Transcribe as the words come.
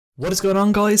What is going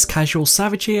on, guys?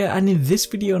 CasualSavage here, and in this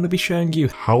video I'm going to be showing you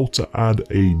how to add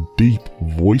a deep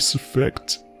voice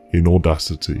effect in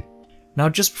Audacity. Now,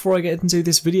 just before I get into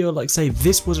this video, I'd like to say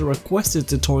this was a requested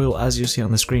tutorial as you see on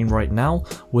the screen right now.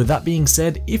 With that being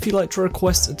said, if you'd like to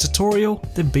request a tutorial,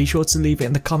 then be sure to leave it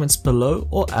in the comments below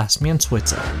or ask me on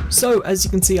Twitter. So as you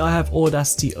can see, I have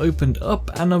Audacity opened up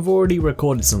and I've already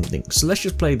recorded something. So let's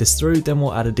just play this through, then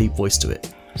we'll add a deep voice to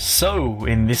it. So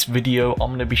in this video, I'm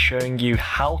going to be showing you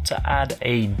how to add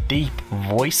a deep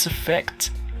voice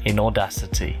effect in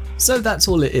Audacity. So that's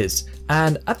all it is.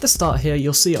 And at the start here,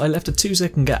 you'll see I left a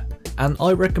 2-second gap, and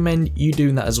I recommend you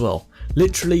doing that as well.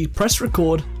 Literally press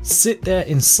record, sit there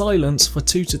in silence for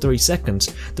 2 to 3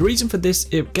 seconds. The reason for this,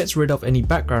 it gets rid of any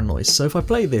background noise. So if I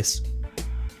play this,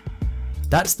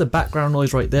 that's the background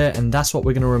noise right there, and that's what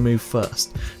we're going to remove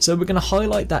first. So we're going to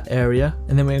highlight that area,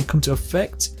 and then we're going to come to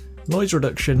Effect, Noise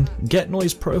Reduction, Get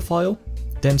Noise Profile,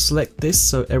 then select this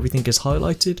so everything is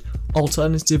highlighted.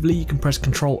 Alternatively, you can press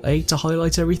Ctrl A to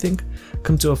highlight everything.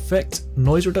 Come to Effect,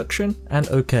 Noise Reduction, and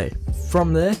OK.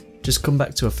 From there, just come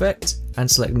back to Effect and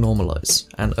select Normalize,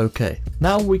 and OK.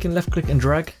 Now we can left click and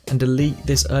drag and delete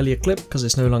this earlier clip because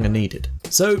it's no longer needed.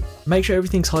 So make sure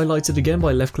everything's highlighted again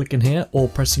by left clicking here or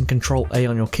pressing Ctrl A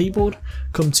on your keyboard.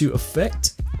 Come to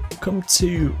Effect, come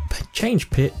to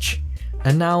Change Pitch,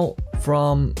 and now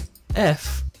from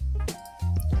F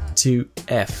to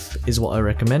F is what I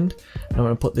recommend. And I'm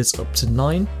going to put this up to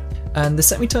 9. And the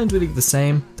semitones will leave the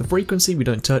same, the frequency we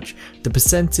don't touch, the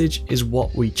percentage is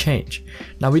what we change.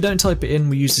 Now we don't type it in,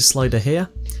 we use this slider here,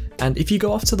 and if you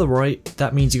go off to the right,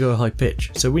 that means you go high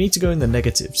pitch, so we need to go in the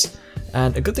negatives.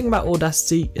 And a good thing about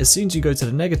Audacity, as soon as you go to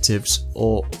the negatives,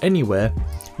 or anywhere,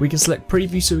 we can select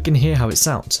preview so we can hear how it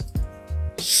sounds.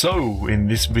 So in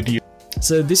this video,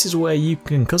 this is where you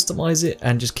can customize it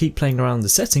and just keep playing around the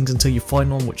settings until you find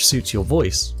one which suits your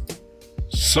voice.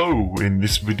 So in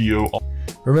this video,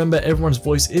 remember everyone's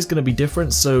voice is going to be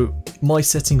different, so my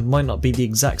settings might not be the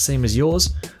exact same as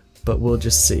yours, but we'll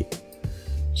just see.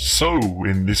 So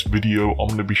in this video I'm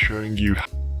going to be showing you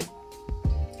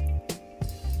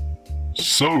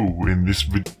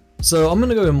So I'm going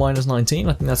to go with -19,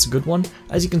 I think that's a good one.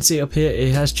 As you can see up here,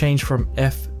 it has changed from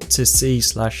F to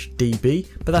C/dB,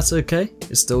 but that's okay,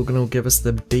 it's still going to give us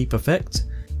the deep effect.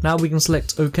 Now we can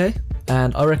select OK,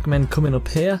 and I recommend coming up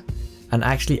here and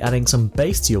actually adding some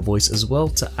bass to your voice as well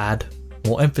to add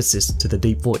more emphasis to the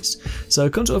deep voice. So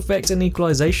come to Effect and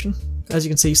Equalization. As you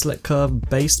can see, select Curve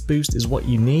Bass Boost is what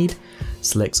you need.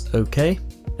 Select OK.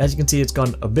 As you can see, it's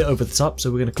gone a bit over the top,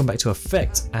 so we're going to come back to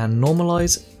Effect and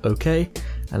Normalize. OK,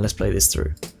 and let's play this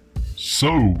through.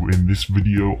 So in this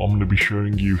video, I'm going to be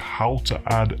showing you how to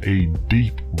add a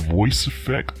deep voice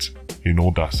effect in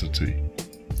Audacity.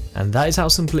 And that is how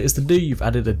simple it is to do. You've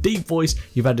added a deep voice,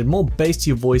 you've added more bass to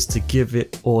your voice to give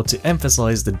it, or to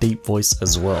emphasize the deep voice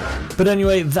as well. But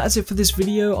anyway, that's it for this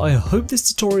video. I hope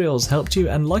this tutorial has helped you,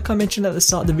 and like I mentioned at the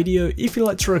start of the video, if you'd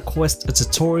like to request a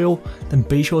tutorial, then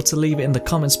be sure to leave it in the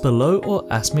comments below or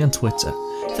ask me on Twitter.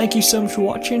 Thank you so much for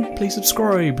watching, please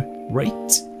subscribe,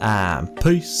 rate, and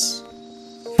peace.